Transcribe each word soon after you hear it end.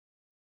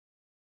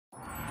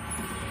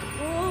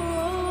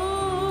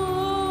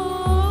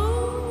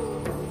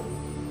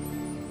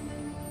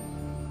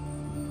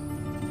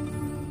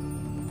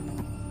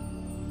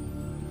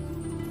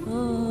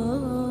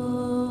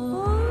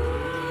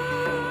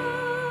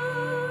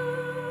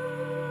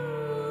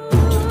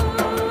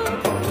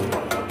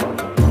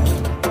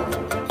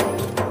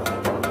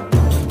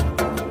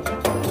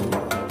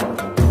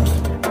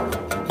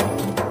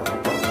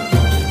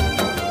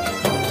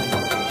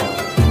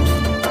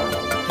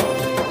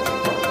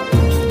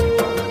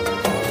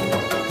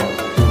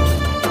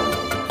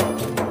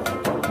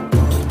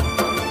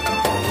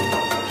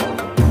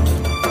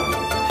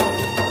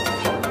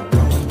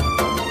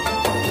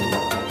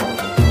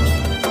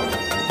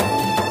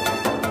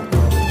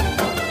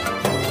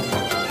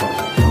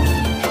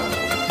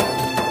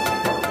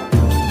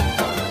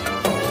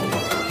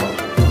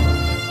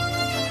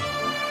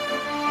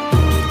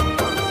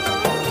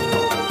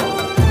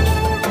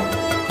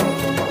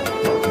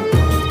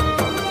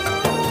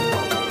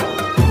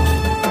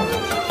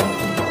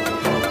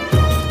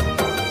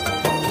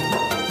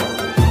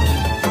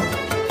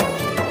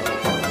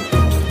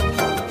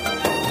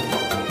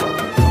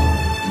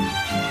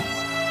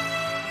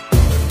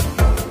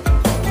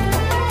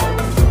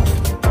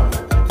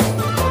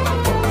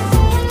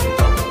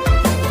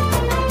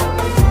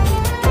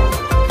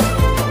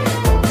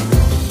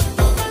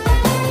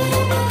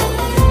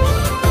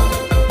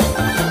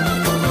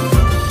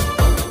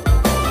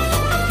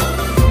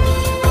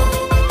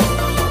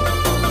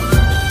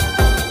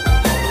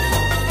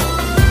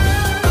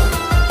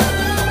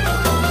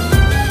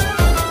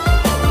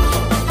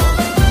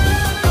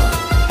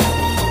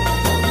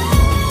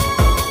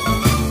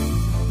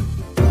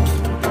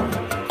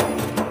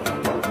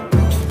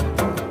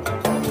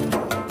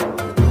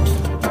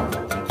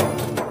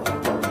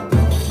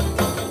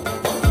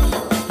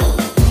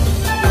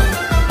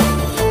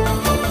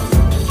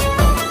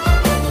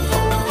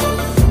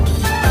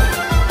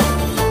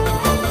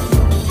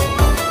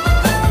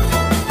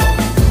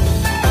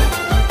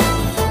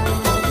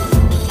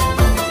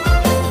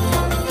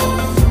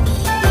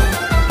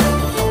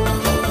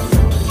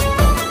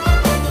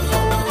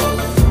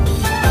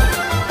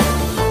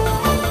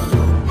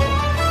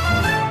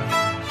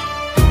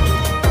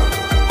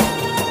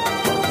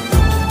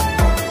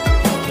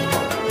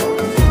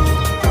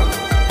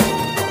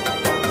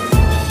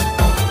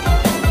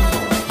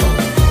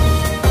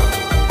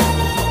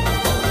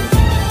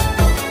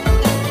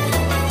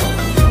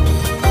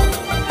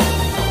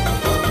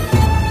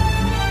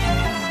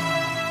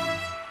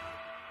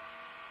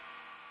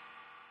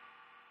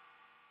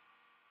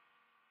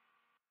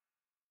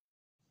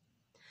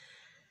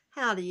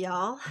Howdy,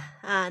 y'all.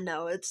 I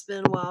know it's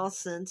been a while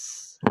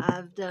since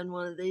I've done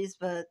one of these,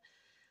 but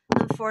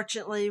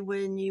unfortunately,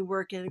 when you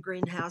work in a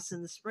greenhouse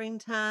in the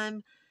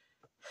springtime,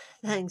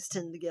 things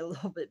tend to get a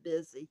little bit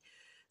busy.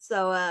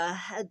 So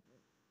I've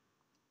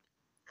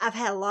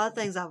had a lot of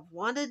things I've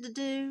wanted to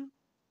do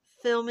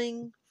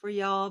filming for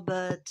y'all,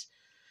 but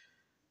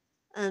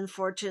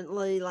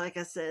unfortunately, like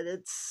I said,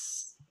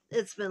 it's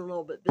been a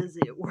little bit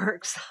busy at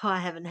work, so I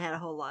haven't had a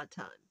whole lot of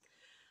time.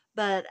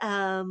 But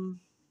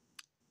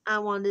I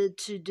wanted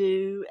to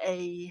do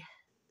a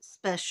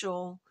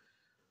special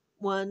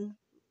one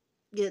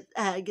get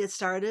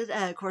started.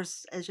 Of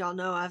course, as y'all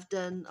know, I've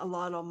done a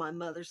lot on my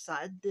mother's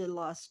side. Did a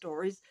lot of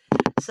stories.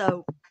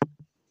 So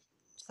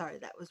sorry,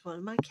 that was one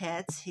of my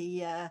cats.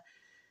 He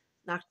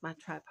knocked my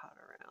tripod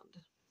around.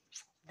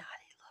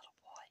 Naughty little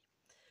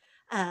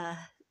boy.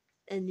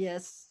 And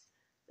yes,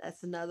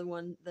 that's another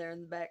one there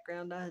in the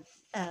background.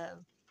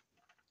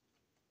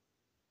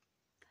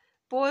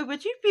 Boy,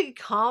 would you be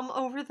calm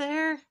over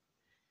there?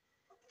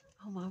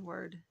 Oh my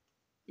word.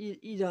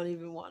 You don't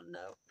even want to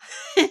know.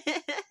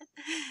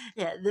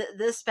 Yeah,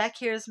 this back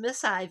here is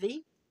Miss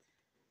Ivy.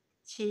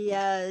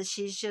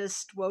 She's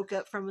just woke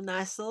up from a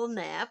nice little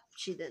nap.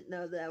 She didn't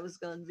know that I was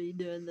going to be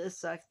doing this,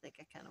 so I think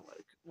I kind of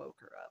woke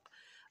her up.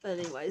 But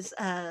anyways,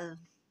 like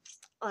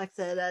I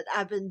said,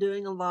 I've been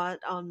doing a lot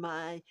on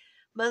my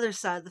mother's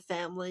side of the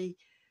family.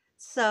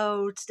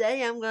 So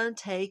today I'm going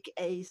to take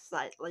a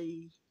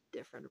slightly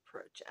different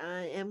approach.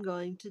 I am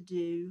going to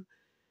do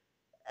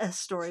a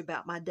story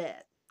about my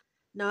dad.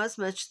 Not as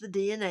much the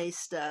DNA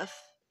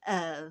stuff.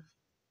 My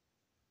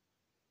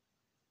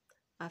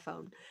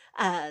phone.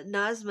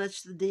 Not as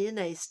much the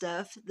DNA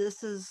stuff.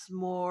 This is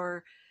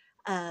more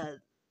uh,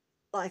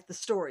 like the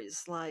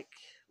stories, like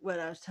what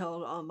I was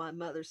told on my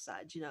mother's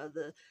side.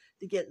 The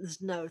getting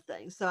to know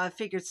things. So I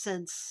figured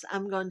since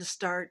I'm going to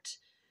start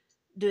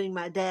doing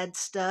my dad's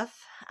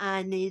stuff,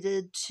 I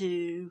needed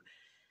to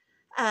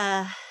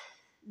uh,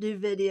 do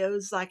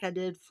videos like I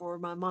did for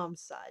my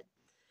mom's side.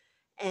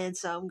 And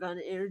so I'm going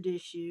to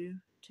introduce you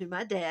to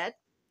my dad.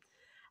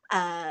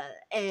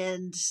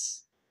 And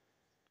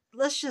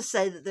let's just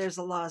say that there's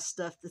a lot of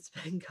stuff that's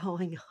been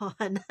going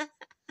on.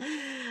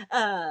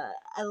 A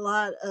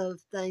lot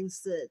of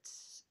things that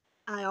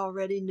I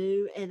already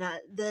knew, and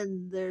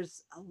then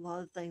there's a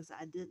lot of things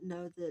I didn't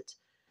know that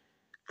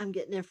I'm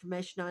getting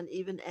information on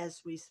even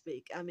as we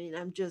speak. I mean,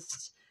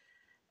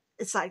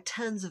 it's like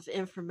tons of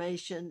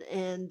information,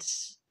 and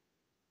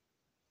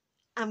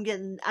I'm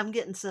getting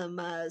some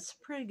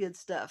pretty good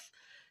stuff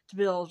to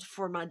build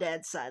for my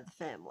dad's side of the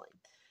family.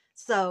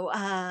 So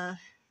I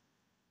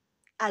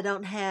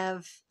don't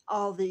have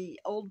all the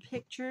old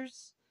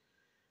pictures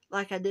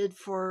like I did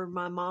for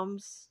my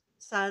mom's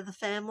side of the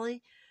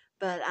family,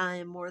 but I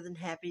am more than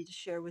happy to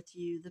share with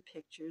you the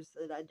pictures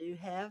that I do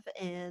have.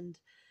 And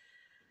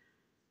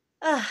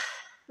uh,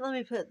 let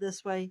me put it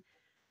this way,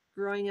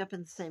 growing up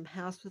in the same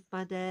house with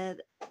my dad,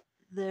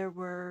 there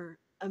were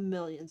a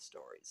million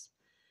stories.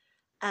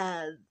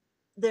 Uh,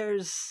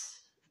 there's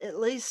at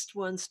least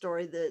one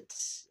story that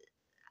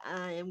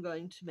I am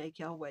going to make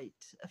y'all wait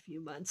a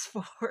few months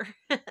for.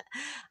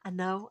 I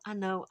know,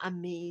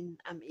 I'm mean,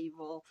 I'm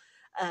evil,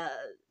 uh,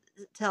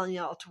 telling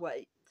y'all to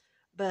wait.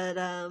 But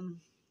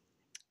I'm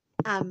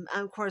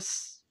of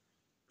course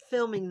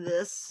filming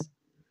this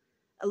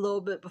a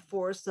little bit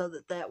before so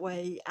that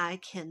way I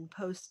can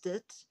post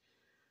it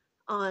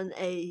on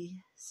a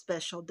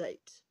special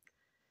date.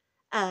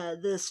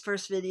 This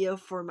first video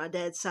for my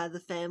dad's side of the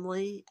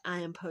family, I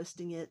am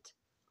posting it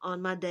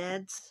on my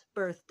dad's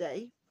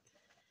birthday.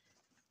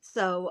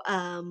 So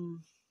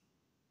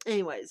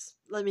anyways,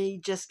 let me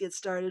just get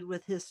started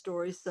with his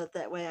story so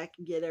that way I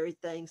can get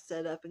everything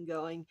set up and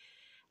going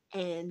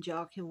and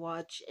y'all can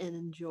watch and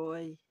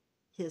enjoy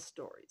his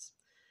stories.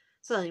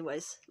 So,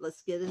 anyways,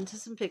 let's get into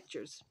some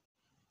pictures.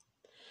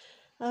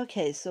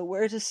 Okay, so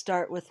where to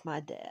start with my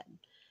dad?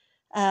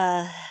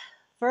 Uh,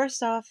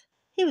 First off,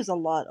 he was a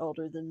lot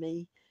older than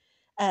me.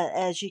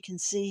 As you can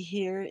see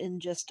here in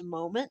just a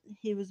moment,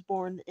 he was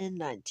born in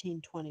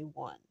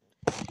 1921.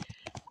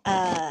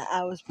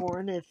 I was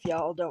born, if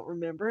y'all don't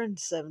remember, in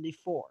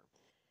 74.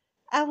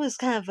 I was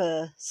kind of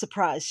a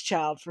surprise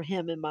child for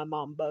him and my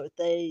mom both.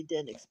 They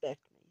didn't expect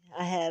me.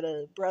 I had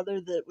a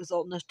brother that was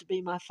old enough to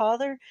be my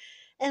father,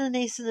 and a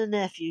niece and a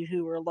nephew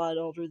who were a lot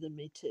older than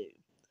me, too.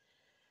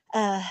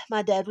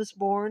 My dad was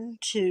born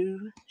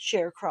to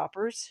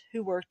sharecroppers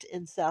who worked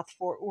in South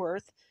Fort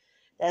Worth.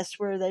 That's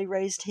where they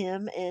raised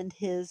him and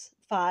his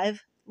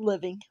 5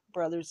 living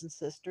brothers and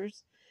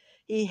sisters.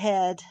 He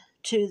had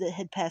 2 that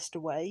had passed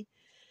away.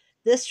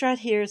 This right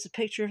here is a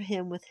picture of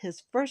him with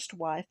his first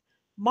wife,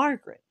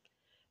 Margaret.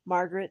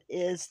 Margaret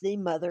is the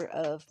mother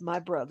of my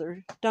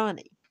brother,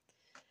 Donnie.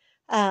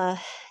 Uh,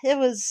 it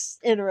was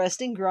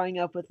interesting growing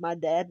up with my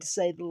dad, to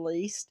say the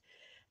least.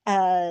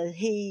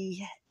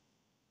 He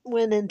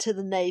went into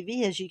the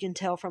Navy, as you can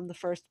tell from the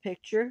first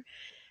picture.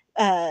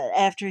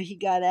 After he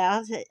got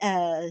out,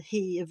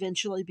 he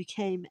eventually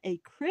became a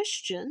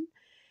Christian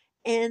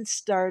and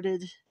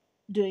started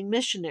doing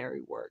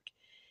missionary work.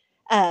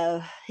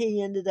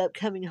 He ended up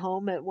coming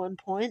home at one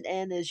point,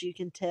 and as you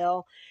can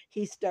tell,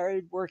 he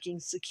started working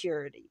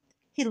security.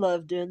 He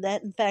loved doing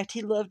that. In fact,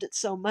 he loved it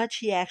so much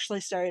he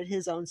actually started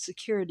his own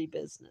security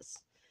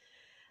business.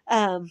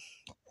 Um,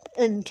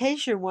 in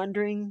case you're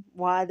wondering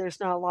why there's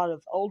not a lot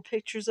of old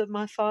pictures of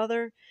my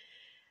father,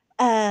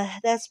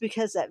 that's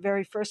because that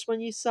very first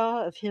one you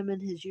saw of him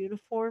in his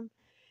uniform,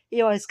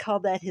 he always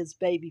called that his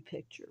baby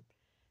picture.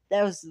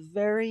 That was the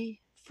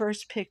very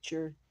first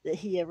picture that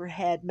he ever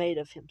had made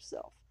of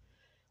himself.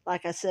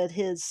 Like I said,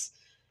 his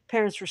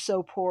parents were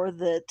so poor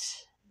that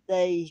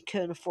they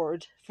couldn't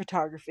afford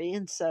photography,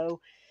 and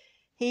so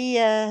he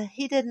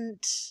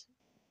didn't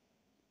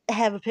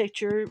have a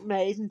picture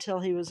made until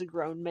he was a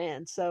grown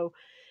man. So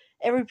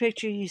every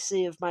picture you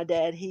see of my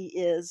dad, he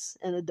is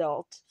an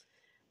adult.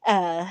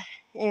 Uh,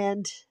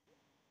 and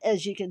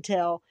as you can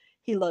tell,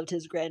 he loved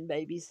his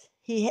grandbabies.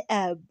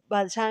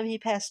 By the time he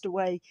passed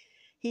away,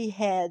 he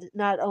had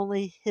not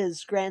only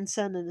his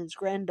grandson and his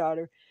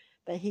granddaughter,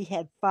 but he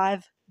had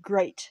five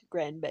great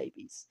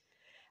grandbabies.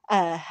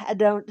 I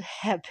don't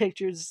have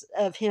pictures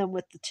of him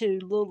with the two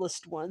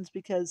littlest ones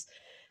because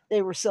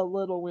they were so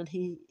little when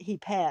he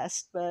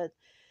passed. But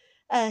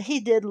he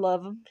did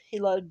love them. He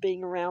loved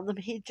being around them.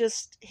 He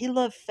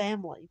loved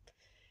family.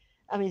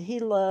 I mean, he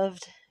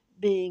loved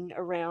being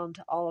around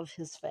all of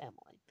his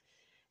family,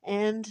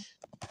 and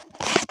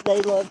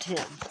they loved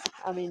him.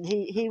 I mean,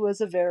 he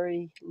was a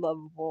very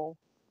lovable,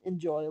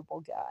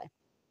 enjoyable guy.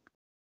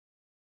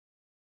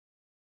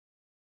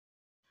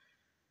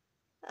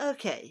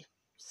 Okay,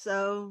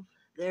 so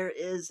there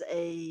is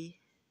a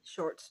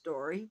short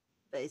story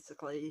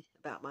basically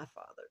about my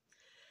father.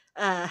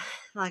 Uh,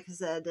 like I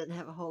said, I didn't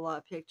have a whole lot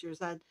of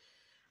pictures. I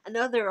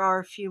know there are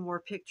a few more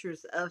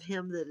pictures of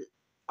him that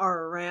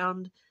are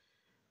around.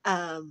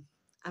 Um,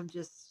 I'm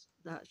just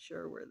not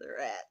sure where they're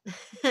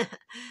at.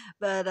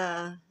 But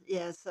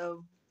yeah,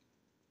 so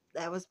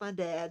that was my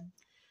dad.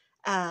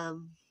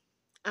 Um,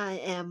 I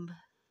am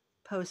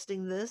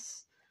posting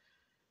this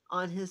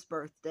on his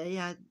birthday.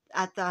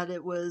 I thought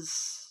it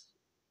was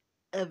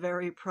a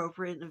very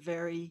appropriate and a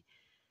very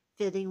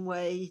fitting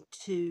way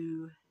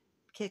to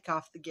kick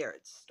off the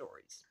Garrett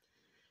stories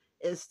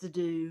is to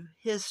do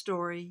his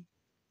story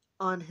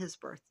on his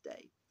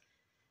birthday.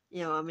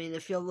 I mean,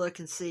 if you'll look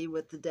and see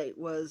what the date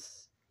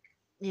was,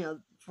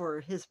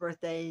 for his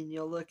birthday, and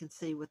you'll look and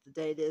see what the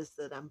date is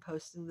that I'm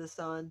posting this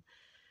on,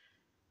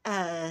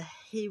 uh,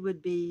 he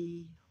would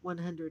be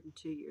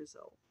 102 years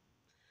old.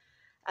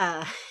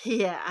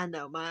 Yeah, I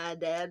know my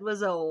dad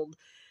was old.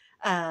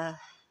 Uh,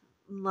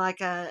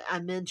 like I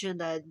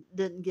mentioned, I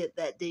didn't get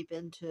that deep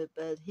into it,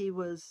 but he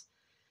was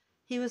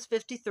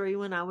 53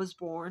 when I was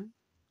born.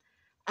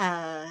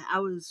 I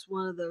was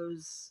one of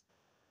those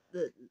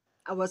that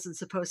I wasn't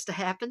supposed to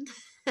happen.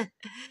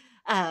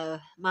 My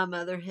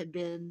mother had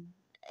been,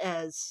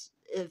 as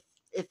if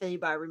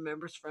anybody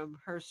remembers from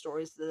her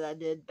stories that I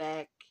did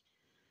back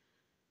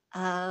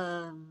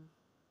um,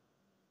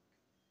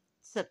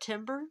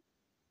 September,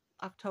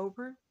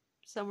 October,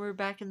 somewhere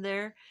back in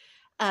there.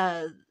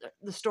 Uh,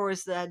 the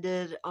stories that I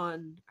did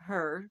on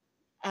her,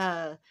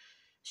 uh,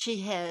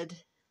 she had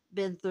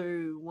been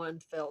through one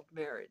failed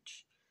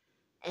marriage.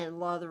 And a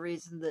lot of the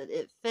reason that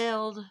it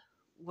failed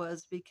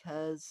was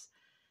because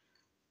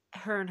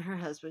her and her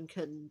husband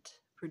couldn't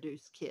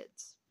produce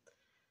kids.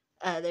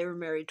 They were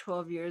married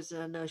 12 years,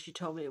 and I know she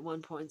told me at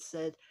one point,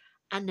 said,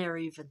 I never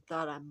even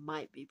thought I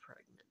might be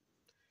pregnant.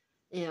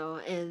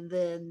 And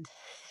then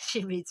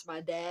she meets my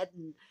dad,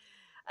 and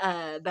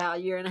about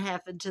a year and a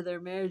half into their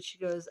marriage, she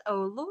goes,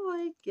 Oh,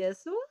 Loyd,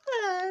 guess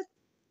what?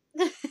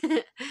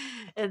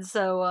 And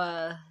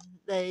so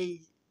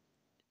they,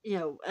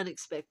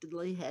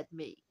 unexpectedly had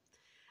me.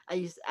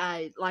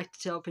 I like to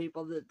tell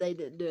people that they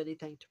didn't do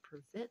anything to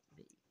prevent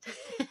me.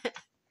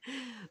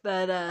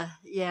 But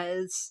yeah,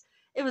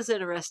 it was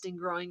interesting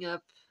growing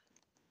up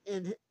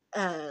in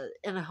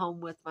a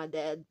home with my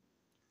dad,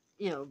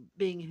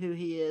 being who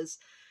he is.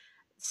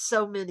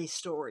 So many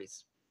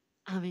stories.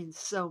 I mean,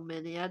 so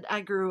many.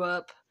 I grew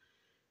up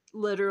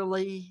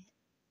literally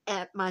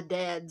at my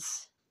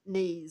dad's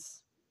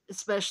knees,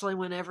 especially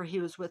whenever he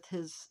was with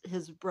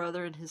his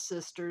brother and his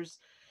sisters,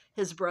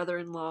 his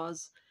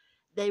brother-in-laws.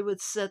 They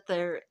would sit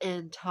there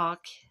and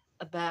talk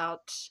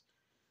about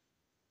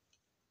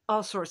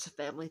all sorts of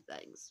family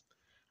things.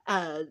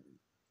 Uh,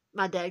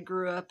 my dad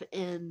grew up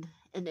in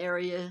an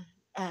area,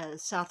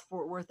 South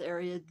Fort Worth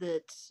area,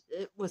 that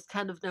it was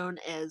kind of known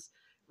as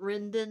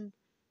Rendon,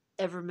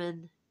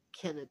 Everman,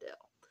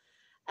 Kennedale.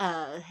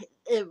 Uh,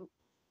 it,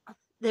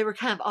 they were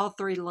kind of all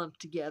three lumped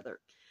together.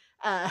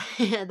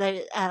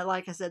 They,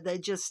 like I said,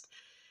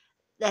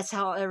 that's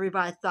how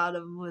everybody thought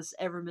of them, was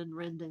Everman,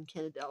 Rendon,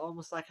 Kennedale,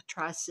 almost like a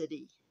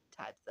Tri-City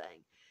type thing.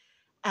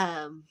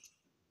 Um,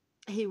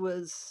 he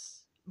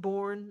was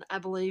born, I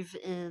believe,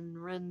 in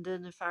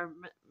Rendon, if I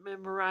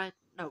remember right.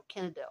 No,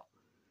 Kennedale.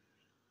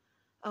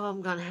 Oh,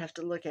 I'm gonna have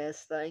to look at his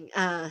thing.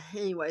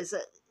 Anyways,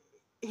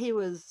 he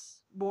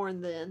was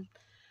born then,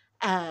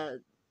 uh,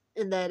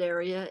 in that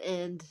area,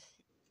 and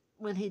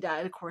when he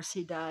died, of course,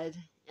 he died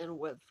in a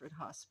Weatherford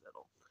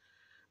hospital.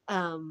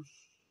 Um,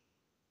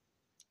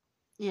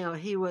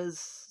 he was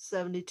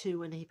 72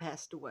 when he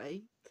passed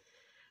away.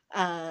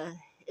 Uh,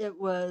 it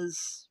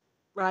was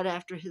right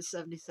after his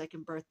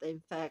 72nd birthday.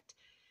 In fact,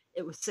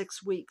 it was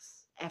 6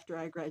 weeks after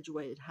I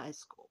graduated high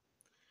school.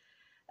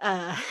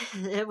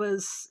 It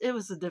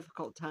was a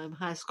difficult time.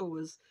 High school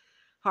was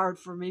hard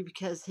for me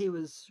because he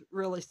was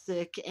really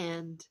sick,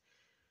 and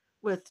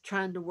with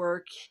trying to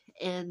work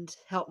and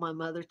help my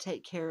mother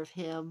take care of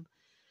him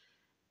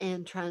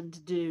and trying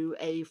to do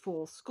a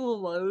full school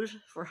load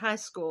for high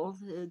school,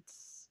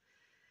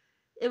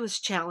 it was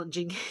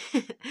challenging.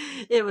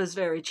 It was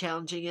very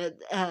challenging.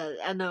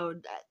 I know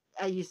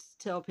I used to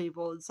tell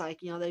people, it's like,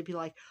 they'd be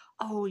like,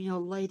 oh,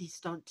 ladies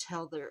don't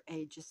tell their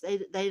ages.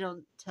 They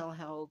don't tell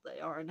how old they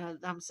are. And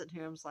I'm sitting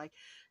here, I was like,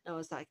 no,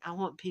 it's like, I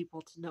want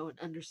people to know and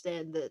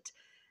understand that,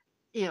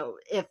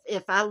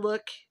 if I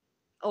look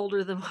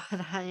older than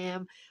what I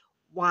am,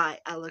 why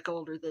I look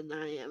older than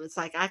I am. It's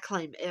like I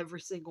claim every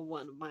single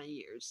one of my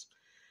years.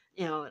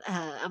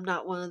 I'm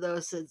not one of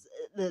those that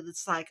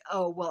it's like,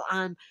 oh, well,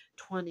 I'm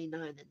 29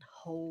 and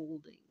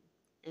holding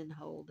and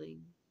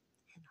holding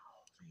and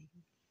holding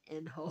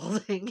and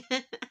holding.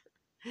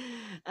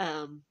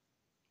 um,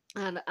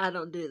 I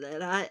don't do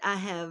that. I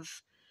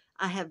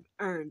have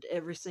earned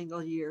every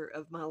single year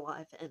of my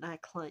life, and I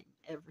claim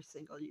every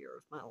single year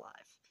of my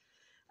life.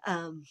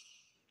 Um,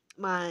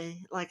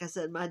 like I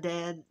said, my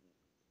dad,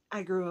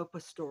 I grew up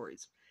with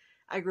stories.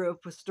 I grew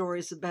up with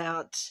stories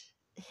about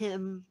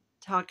him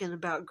talking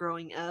about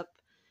growing up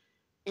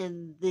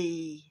in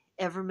the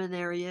Everman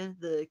area,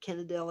 the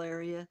Kennedale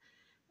area,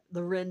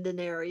 the Rendon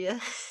area.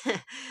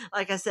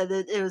 Like I said,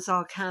 it was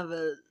all kind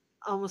of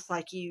almost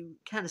like you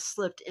kind of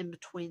slipped in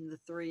between the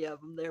three of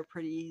them there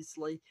pretty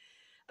easily.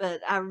 But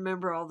I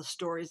remember all the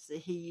stories that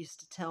he used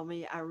to tell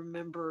me. I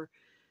remember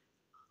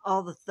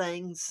all the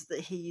things that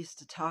he used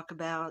to talk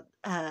about.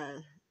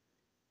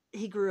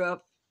 He grew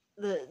up,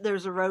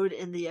 there's a road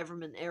in the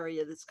Everman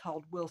area that's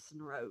called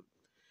Wilson Road.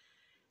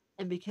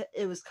 And because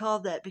it was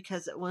called that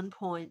because at one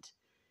point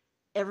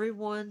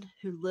everyone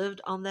who lived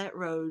on that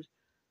road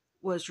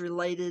was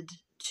related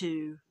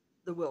to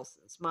the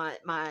Wilsons.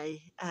 My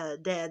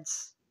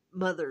dad's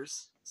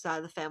mother's side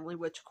of the family,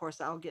 which of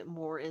course I'll get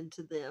more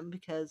into them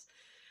because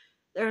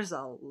there's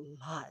a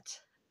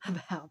lot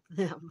about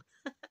them.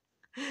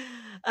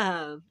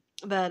 um,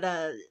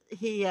 but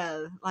he,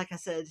 like I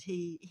said,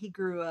 he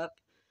grew up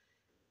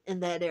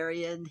in that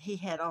area, and he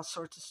had all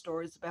sorts of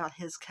stories about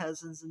his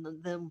cousins and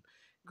them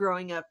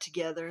growing up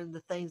together and the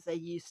things they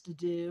used to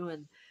do.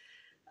 And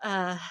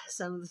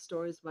some of the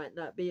stories might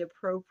not be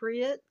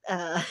appropriate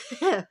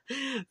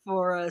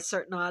for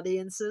certain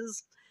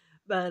audiences,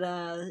 but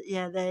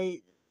yeah,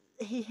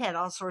 he had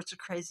all sorts of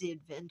crazy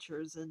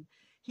adventures, and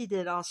he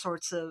did all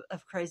sorts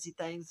of crazy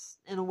things.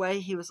 In a way,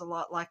 he was a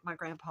lot like my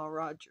grandpa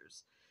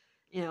Rogers.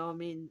 I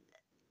mean,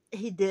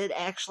 he did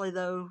actually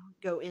though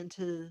go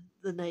into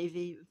the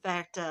Navy. In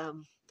fact, I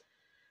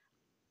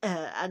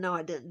know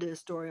I didn't do a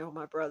story on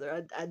my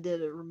brother. I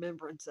did a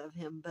remembrance of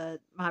him, but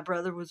my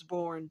brother was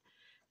born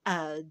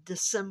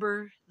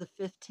December the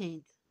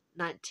 15th,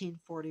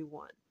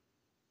 1941.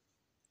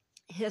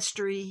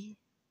 History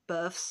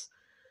buffs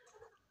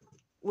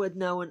would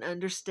know and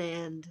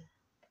understand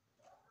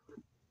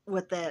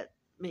what that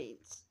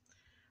means.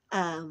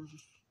 Um,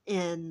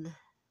 in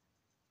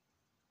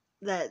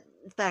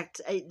in fact,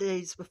 8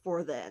 days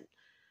before that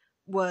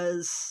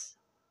was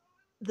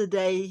the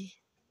day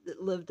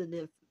that lived in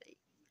infamy.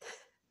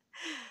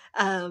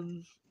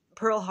 um,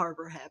 Pearl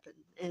Harbor happened,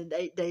 and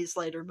 8 days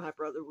later, my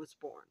brother was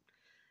born.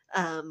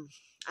 Um,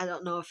 I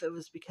don't know if it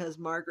was because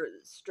Margaret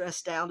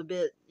stressed out a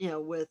bit,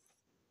 with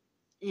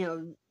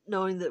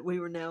knowing that we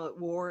were now at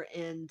war,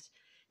 and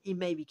he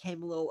maybe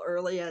came a little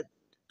early.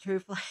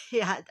 Truthfully,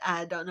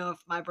 I don't know if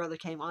my brother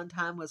came on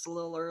time, was a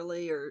little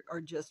early, or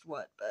just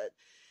what, but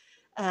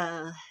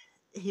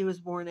he was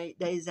born 8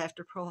 days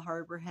after Pearl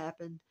Harbor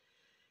happened,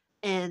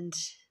 and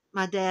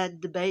my dad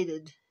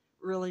debated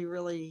really,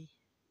 really,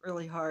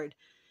 really hard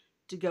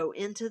to go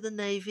into the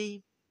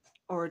Navy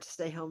or to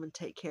stay home and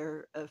take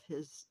care of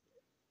his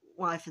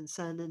wife and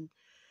son. And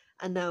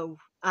I know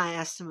I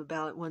asked him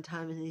about it one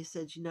time, and he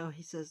said,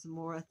 he says, the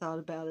more I thought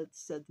about it,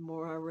 said, the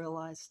more I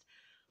realized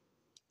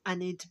I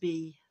need to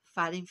be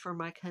fighting for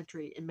my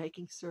country and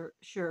making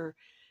sure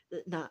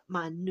that not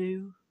my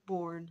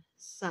newborn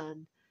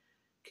son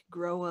could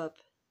grow up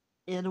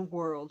in a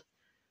world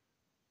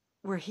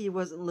where he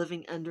wasn't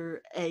living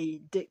under a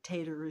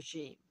dictator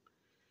regime,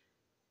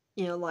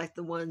 like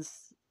the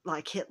ones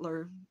like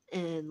Hitler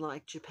and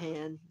like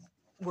Japan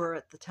were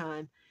at the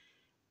time.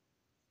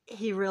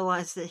 He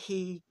realized that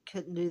he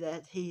couldn't do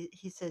that. He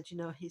said,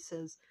 he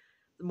says,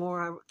 the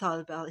more I thought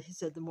about it, he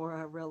said, the more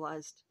I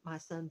realized my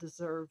son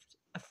deserved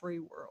a free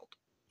world.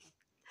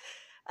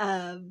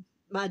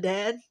 My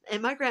dad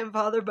and my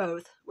grandfather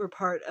both were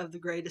part of the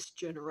greatest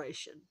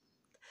generation.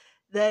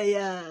 They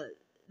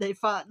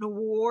fought in a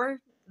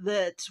war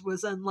that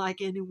was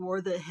unlike any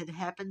war that had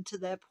happened to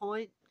that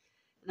point.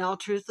 In all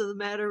truth of the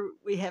matter,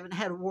 we haven't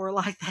had a war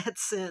like that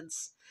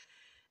since.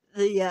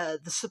 The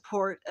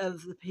support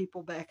of the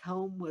people back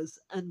home was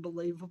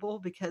unbelievable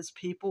because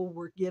people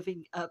were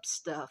giving up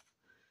stuff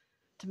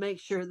to make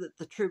sure that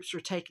the troops were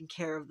taken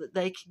care of, that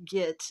they could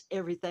get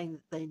everything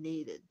that they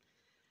needed.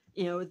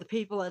 The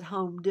people at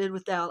home did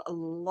without a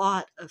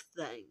lot of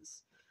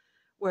things.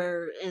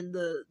 Where in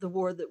the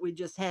war that we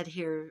just had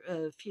here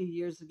a few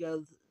years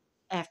ago,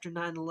 after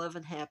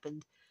 9/11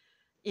 happened,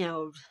 you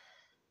know,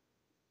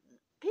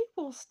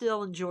 people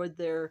still enjoyed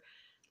their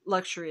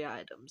luxury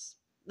items.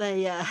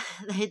 They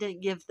they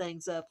didn't give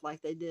things up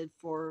like they did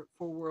for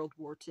World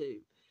War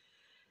II.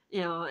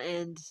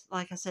 And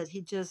like I said,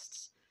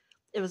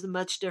 it was a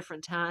much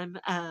different time.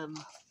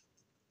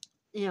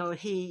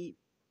 He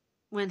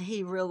when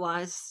he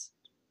realized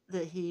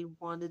that he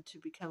wanted to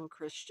become a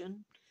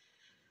Christian,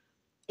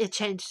 it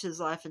changed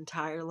his life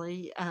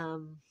entirely.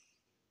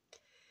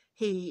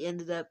 He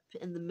ended up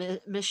in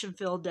the mission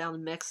field down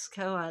in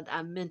Mexico.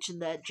 I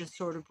mentioned that just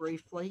sort of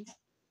briefly.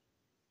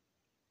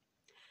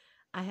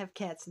 I have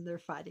cats and they're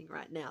fighting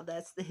right now.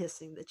 That's the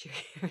hissing that you're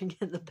hearing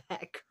in the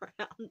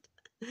background.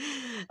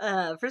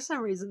 For some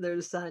reason, they're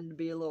deciding to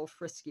be a little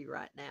frisky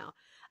right now.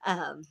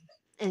 Um,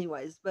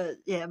 Anyways, but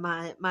yeah,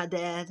 my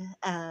dad,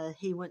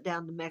 he went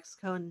down to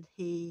Mexico, and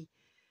he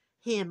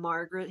and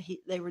Margaret,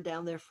 they were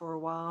down there for a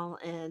while,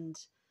 and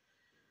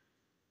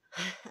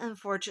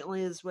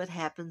unfortunately, is what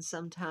happens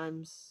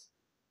sometimes.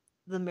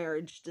 The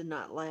marriage did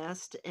not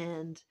last,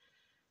 and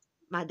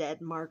my dad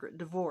and Margaret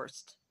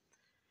divorced.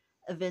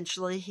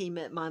 Eventually, he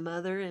met my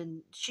mother,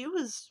 and she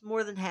was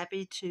more than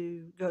happy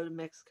to go to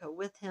Mexico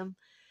with him.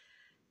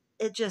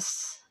 It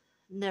just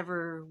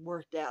never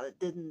worked out. It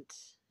didn't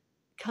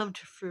come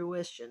to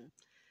fruition.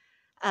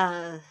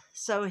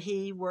 So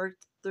he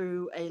worked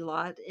through a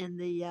lot in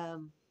the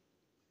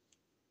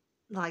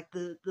like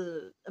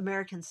the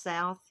American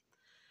South.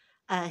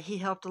 He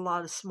helped a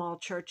lot of small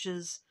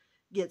churches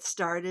get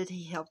started.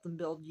 He helped them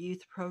build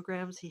youth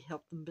programs. He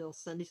helped them build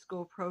Sunday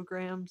school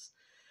programs.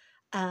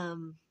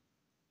 Um,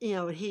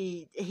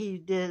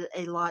 he did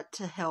a lot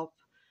to help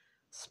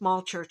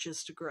small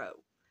churches to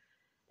grow.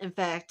 In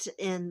fact,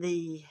 in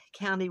the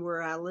county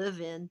where I live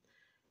in,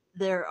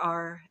 there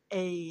are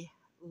a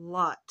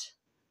lot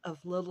of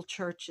little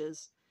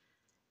churches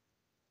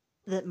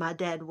that my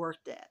dad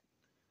worked at.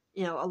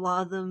 A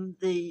lot of them,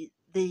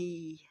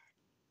 the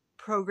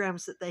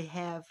programs that they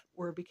have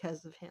were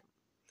because of him.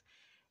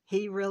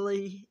 He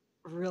really,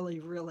 really,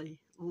 really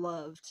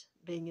loved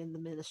being in the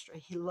ministry.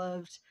 He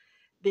loved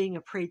being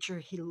a preacher.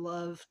 He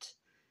loved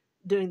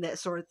doing that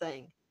sort of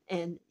thing.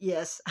 And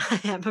yes, I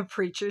am a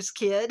preacher's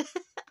kid.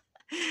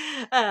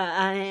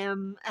 I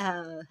am.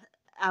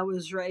 I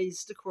was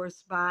raised, of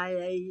course,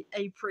 by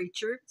a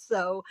preacher.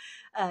 So,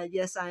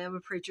 yes, I am a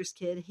preacher's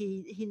kid.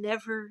 He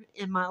never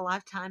in my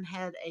lifetime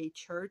had a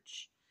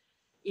church,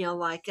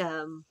 like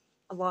a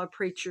lot of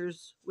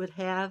preachers would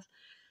have.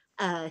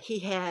 He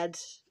had,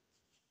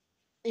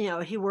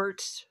 he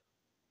worked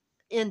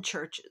in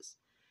churches,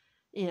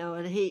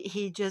 and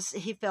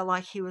he felt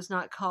like he was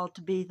not called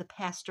to be the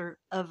pastor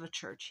of a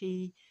church.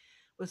 He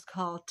was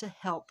called to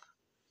help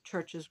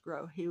churches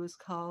grow. He was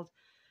called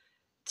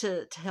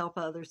to help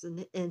others,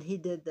 and he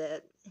did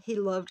that. He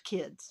loved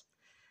kids.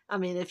 I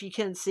mean, if you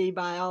can see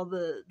by all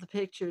the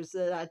pictures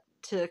that I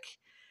took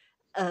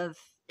of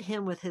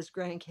him with his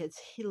grandkids,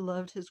 he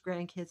loved his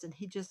grandkids, and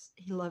he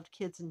loved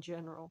kids in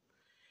general.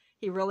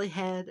 He really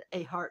had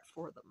a heart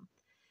for them.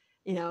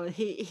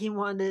 He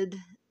wanted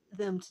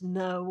them to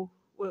know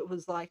what it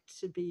was like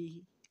to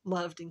be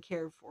loved and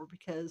cared for,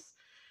 because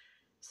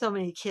so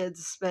many kids,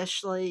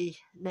 especially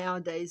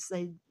nowadays,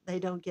 they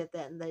don't get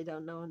that, and they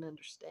don't know and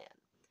understand.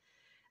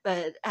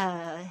 But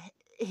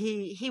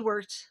he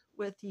worked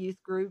with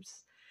youth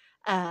groups.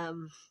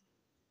 Um,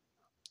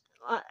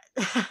 I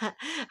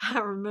I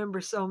remember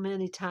so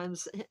many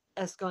times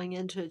us going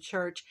into a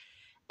church,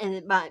 and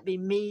it might be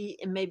me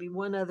and maybe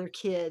one other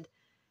kid,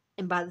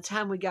 and by the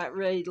time we got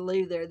ready to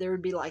leave there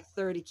would be like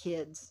 30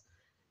 kids.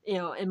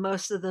 And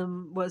most of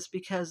them was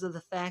because of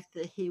the fact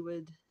that he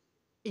would,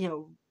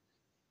 you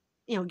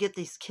know, get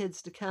these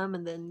kids to come,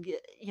 and then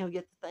get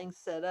the things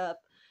set up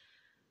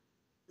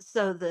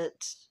so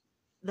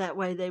that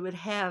way they would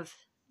have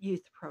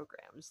youth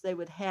programs, they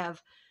would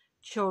have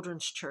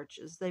children's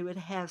churches, they would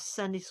have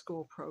Sunday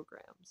school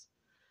programs.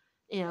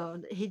 He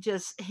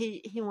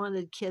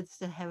wanted kids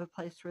to have a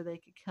place where they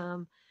could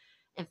come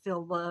and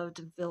feel loved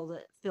and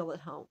feel at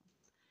home.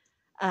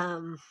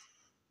 Um,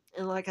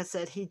 and like I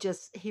said,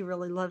 he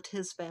really loved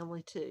his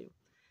family too.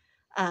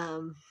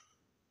 Um,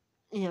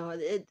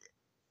 it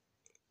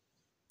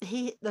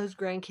he those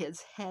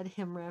grandkids had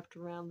him wrapped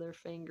around their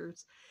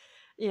fingers.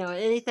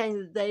 Anything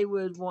that they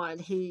would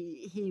want,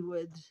 he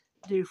would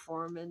do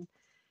for them, and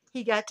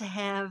he got to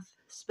have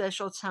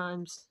special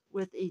times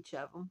with each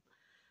of them.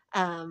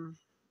 Um,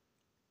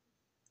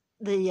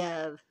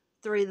 the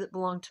three that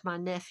belonged to my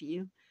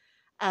nephew,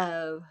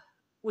 uh,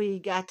 we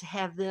got to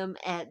have them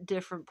at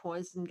different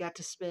points and got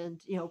to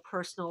spend,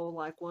 personal,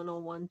 like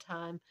one-on-one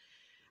time.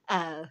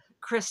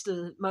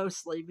 Krista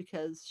mostly,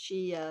 because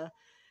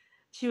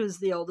she was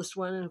the oldest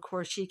one, and of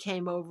course she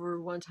came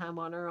over one time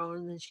on her own,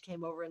 and then she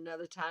came over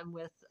another time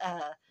with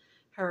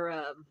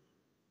her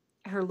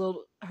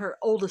her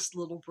oldest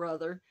little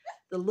brother.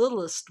 The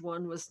littlest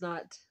one was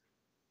not.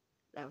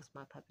 That was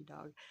my puppy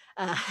dog.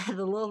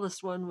 The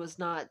littlest one was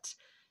not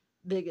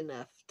big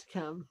enough to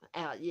come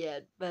out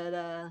yet,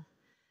 but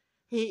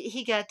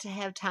he got to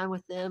have time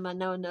with them. I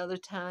know another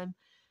time,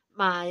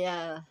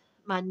 my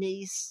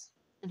niece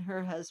and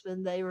her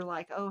husband, they were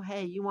like, "Oh,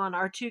 hey, you want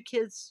our two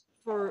kids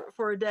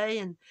for a day?"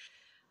 And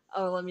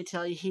oh, let me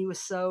tell you, he was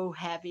so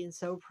happy and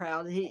so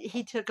proud.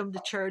 He took them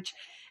to church,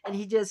 and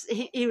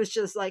he was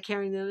just like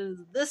carrying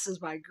them. This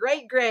is my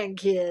great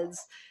grandkids,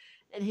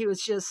 and he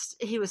was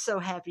so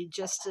happy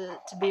just to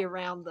be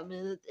around them.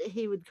 And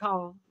he would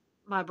call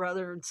my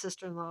brother and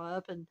sister in law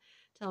up and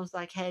tell them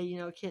like, hey,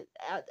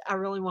 I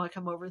really want to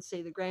come over and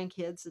see the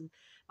grandkids. And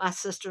my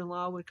sister in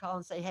law would call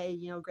and say, hey,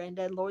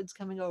 Granddad Lloyd's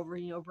coming over.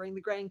 Bring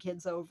the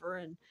grandkids over.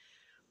 And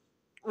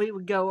we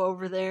would go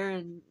over there,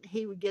 and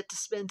he would get to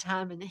spend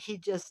time, and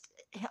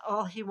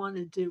all he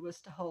wanted to do was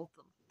to hold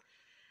them.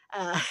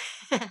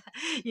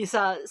 You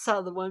saw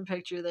the one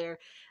picture there,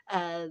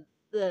 uh,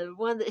 the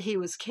one that he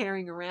was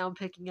carrying around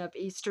picking up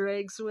Easter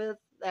eggs with.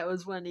 That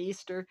was one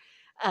Easter.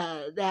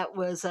 That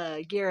was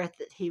Garrett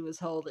that he was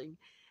holding.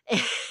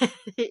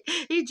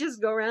 He'd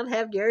just go around,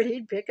 have Garrett.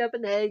 He'd pick up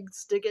an egg,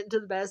 stick it into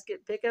the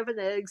basket, pick up an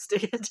egg,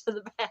 stick it into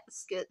the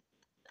basket.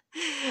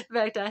 In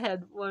fact, I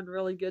had one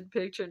really good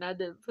picture, and I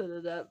didn't put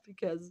it up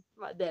because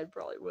my dad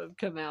probably would have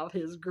come out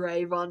his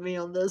grave on me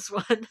on this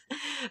one.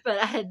 But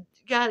I had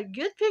got a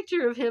good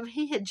picture of him.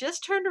 He had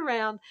just turned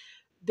around,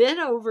 bent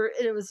over,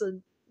 and it was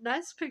a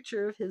nice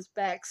picture of his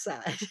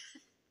backside.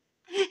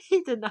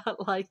 He did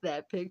not like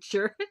that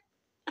picture.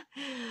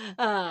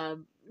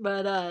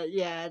 But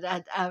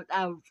yeah,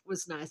 I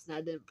was nice, and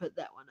I didn't put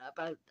that one up.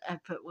 I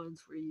put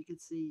ones where you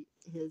could see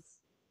his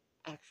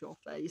actual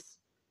face.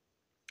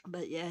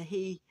 But yeah,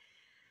 he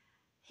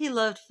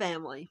loved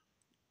family,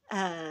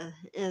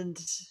 and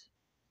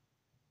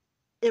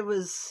it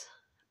was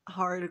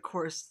hard, of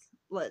course,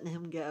 letting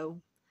him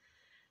go.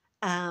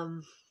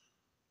 Um,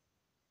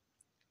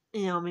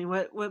 I mean,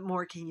 what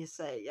more can you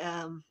say?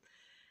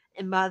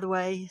 And by the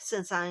way,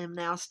 since I am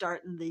now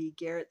starting the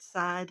Garrett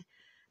side,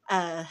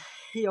 uh,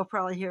 you'll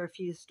probably hear a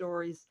few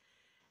stories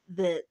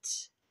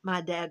that my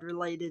dad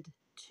related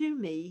to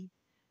me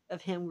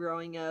of him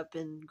growing up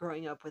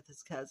with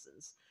his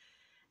cousins,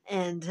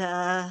 and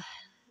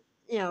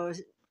you know,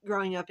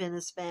 growing up in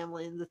his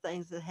family and the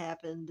things that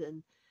happened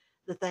and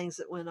the things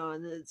that went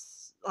on.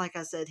 It's like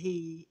I said,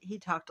 he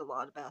talked a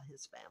lot about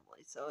his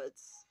family, so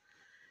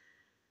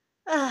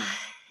uh,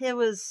 it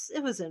was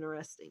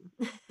interesting.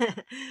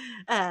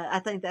 I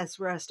think that's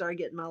where I started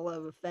getting my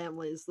love of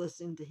family, is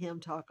listening to him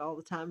talk all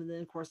the time, and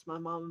then of course my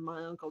mom and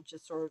my uncle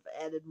just sort of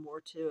added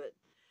more to it.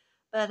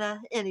 But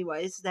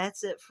anyways,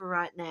 that's it for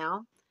right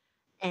now,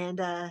 and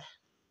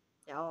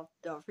y'all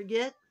don't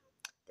forget,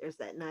 there's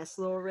that nice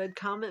little red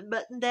comment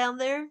button down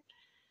there,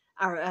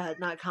 or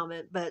not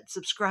comment, but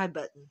subscribe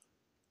button.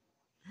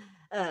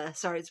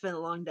 Sorry, it's been a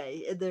long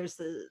day. There's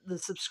the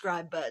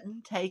subscribe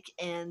button. Take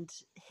and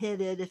hit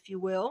it if you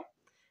will,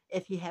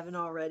 if you haven't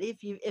already.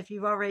 If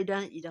you've already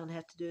done it, you don't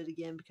have to do it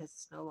again because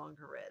it's no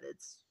longer red.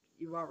 It's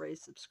You've already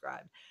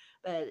subscribed.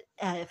 But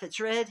if it's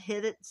red,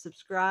 hit it.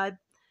 Subscribe.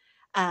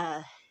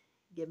 Uh,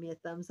 Give me a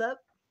thumbs up.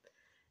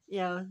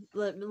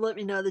 Let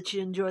me know that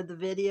you enjoyed the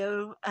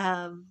video.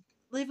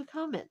 Leave a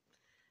comment.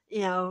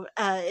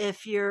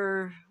 If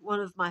you're one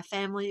of my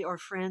family or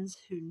friends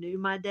who knew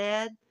my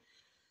dad,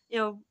 you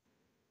know,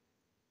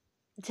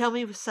 tell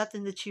me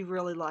something that you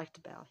really liked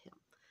about him.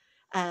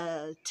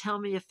 Tell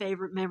me a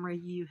favorite memory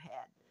you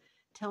had.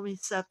 Tell me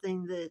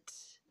something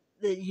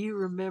that you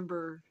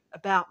remember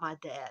about my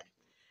dad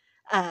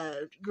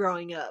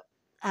growing up.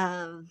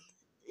 Um,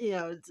 you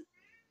know,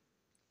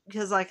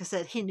 because like I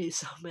said, he knew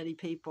so many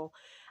people,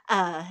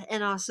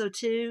 and also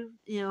too,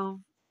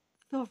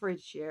 feel free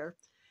to share.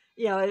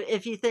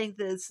 If you think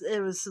that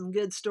it was some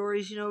good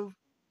stories, feel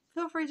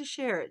free to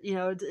share it.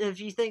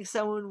 If you think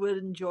someone would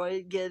enjoy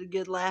it, get a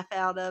good laugh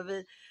out of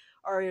it,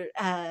 or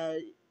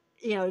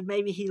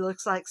maybe he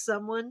looks like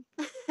someone.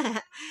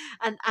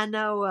 I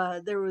know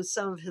there was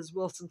some of his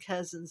Wilson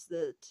cousins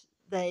that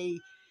they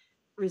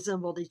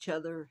resembled each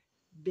other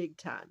big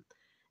time.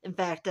 In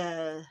fact,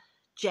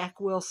 Jack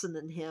Wilson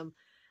and him,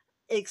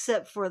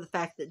 except for the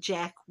fact that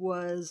Jack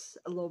was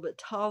a little bit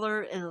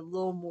taller and a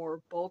little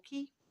more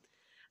bulky.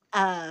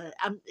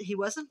 He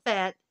wasn't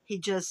fat.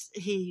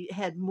 He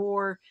had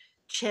more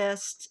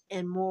chest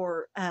and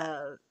more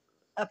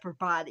upper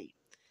body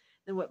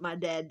than what my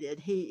dad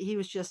did. He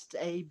was just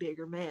a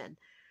bigger man.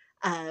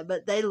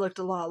 But they looked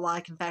a lot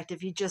alike. In fact,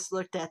 if you just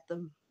looked at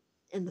them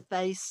in the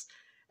face,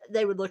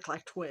 they would look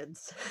like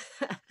twins.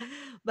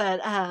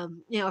 But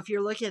if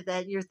you're looking at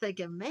that and you're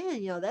thinking,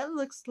 man, that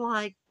looks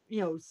like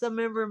some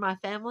member of my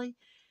family,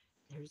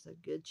 there's a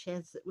good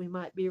chance that we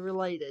might be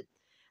related.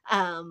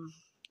 Um,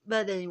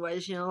 but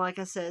anyways, like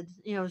I said,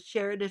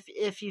 share it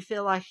if you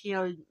feel like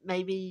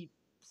maybe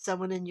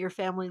someone in your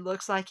family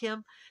looks like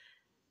him.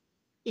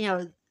 You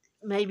know,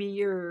 maybe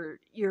your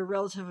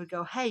relative would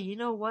go, "Hey, you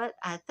know what?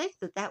 I think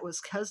that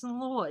was cousin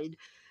Loyd,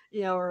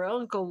 or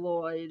Uncle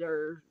Loyd,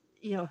 or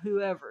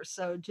whoever."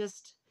 So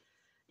just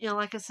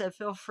like I said,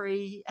 feel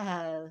free,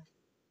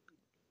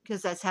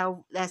 because that's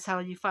how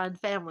you find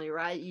family,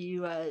 right?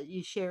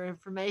 You share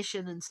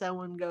information, and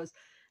someone goes,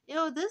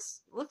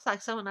 this looks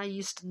like someone I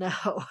used to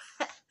know.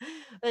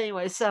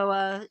 Anyway, so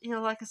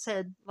like I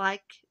said,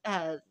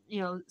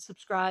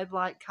 subscribe,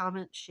 like,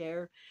 comment,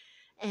 share,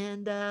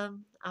 and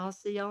I'll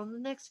see you on the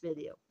next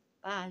video.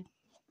 Bye.